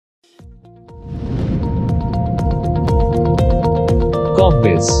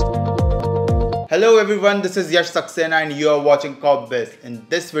Corpbiz. Hello everyone, this is Yash Saxena and you are watching Corpbiz. In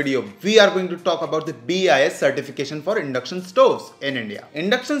this video, we are going to talk about the BIS certification for induction stoves in India.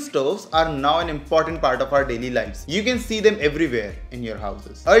 Induction stoves are now an important part of our daily lives. You can see them everywhere in your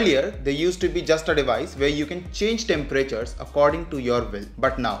houses. Earlier, they used to be just a device where you can change temperatures according to your will.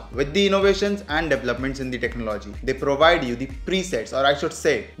 But now, with the innovations and developments in the technology, they provide you the presets, or I should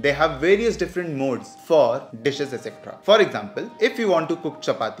say, they have various different modes for dishes, etc. For example, if you want to cook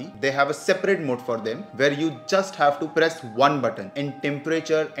chapati, they have a separate mode for them where you just have to press one button and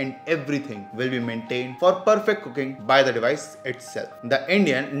temperature and everything will be maintained for perfect cooking by the device itself. The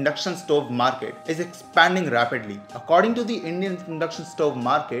Indian Induction Stove Market is expanding rapidly. According to the Indian Induction Stove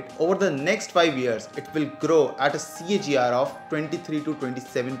Market, over the next 5 years, it will grow at a CAGR of 23 to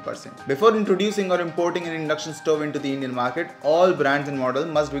 27%. Before introducing or importing an induction stove into the Indian market, all brands and models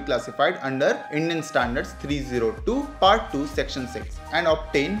must be classified under Indian Standards 302 Part 2 Section 6 and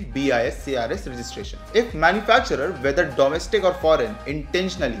obtain BIS CRS registration. If manufacturer, whether domestic or foreign,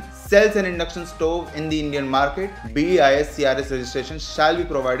 intentionally sells an induction stove in the Indian market, BIS CRS registration shall be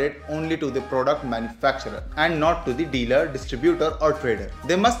provided only to the product manufacturer and not to the dealer, distributor or trader.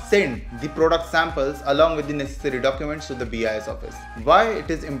 They must send the product samples along with the necessary documents to the BIS office. Why it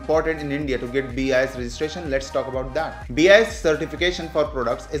is important in India to get BIS registration? Let's talk about that. BIS certification for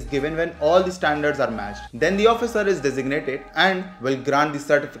products is given when all the standards are matched. Then the officer is designated and will grant the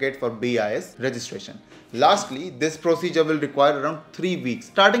certificate for BIS registration. Lastly, this procedure will require around 3 weeks,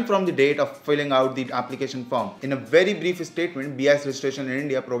 starting from the date of filling out the application form. In a very brief statement, BIS registration in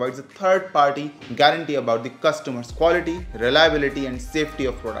India provides a third-party guarantee about the customer's quality, reliability and safety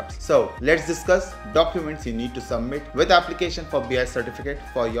of products. So, let's discuss documents you need to submit with application for BIS certificate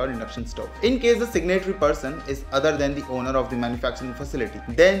for your induction stove. In case the signatory person is other than the owner of the manufacturing facility,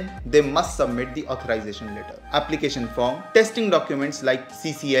 then they must submit the authorization letter, application form, testing documents like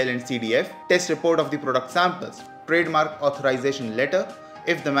CCL and CDF, test report of the product samples, trademark authorization letter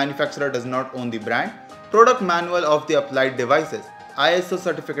if the manufacturer does not own the brand, product manual of the applied devices, ISO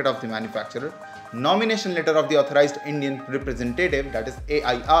certificate of the manufacturer, nomination letter of the authorized Indian representative, that is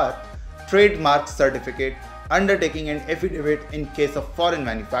AIR, trademark certificate, undertaking an affidavit in case of foreign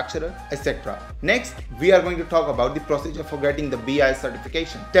manufacturer, etc. Next, we are going to talk about the procedure for getting the BIS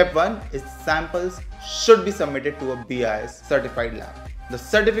certification. Step 1 is samples should be submitted to a BIS certified lab. The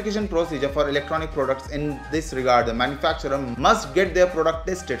certification procedure for electronic products in this regard, the manufacturer must get their product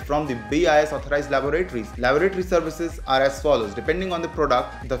tested from the BIS authorized laboratories. Laboratory services are as follows. Depending on the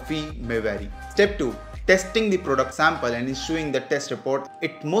product, the fee may vary. Step 2. Testing the product sample and issuing the test report.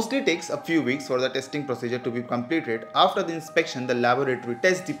 It mostly takes a few weeks for the testing procedure to be completed. After the inspection, the laboratory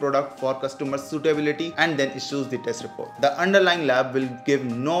tests the product for customer suitability and then issues the test report. The underlying lab will give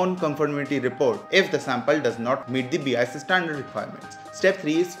non-conformity report if the sample does not meet the BIS standard requirements. Step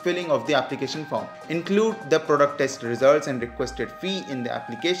 3 is filling of the application form. Include the product test results and requested fee in the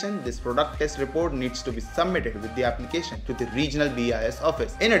application. This product test report needs to be submitted with the application to the regional BIS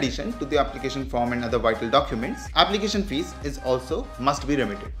office. In addition to the application form and other vital documents, application fees must be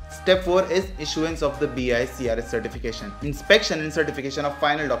remitted. Step 4 is issuance of the BIS CRS certification. Inspection and certification of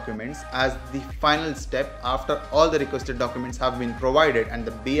final documents as the final step after all the requested documents have been provided and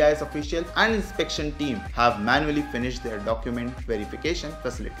the BIS official and inspection team have manually finished their document verification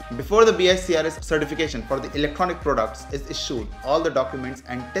facility. Before the BIS CRS certification for the electronic products is issued, all the documents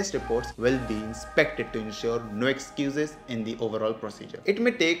and test reports will be inspected to ensure no excuses in the overall procedure. It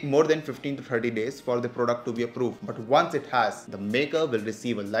may take more than 15 to 30 days for the product to be approved, but once it has, the maker will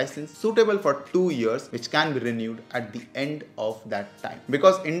receive a license suitable for 2 years, which can be renewed at the end of that time.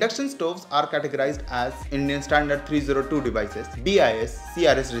 Because induction stoves are categorized as Indian Standard 302 devices, BIS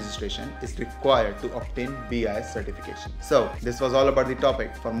CRS registration is required to obtain BIS certification. So, this was all about the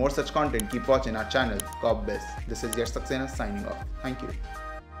topic. For more such content, keep watching our channel Corpbiz. This is Yash Saxena signing off. Thank you.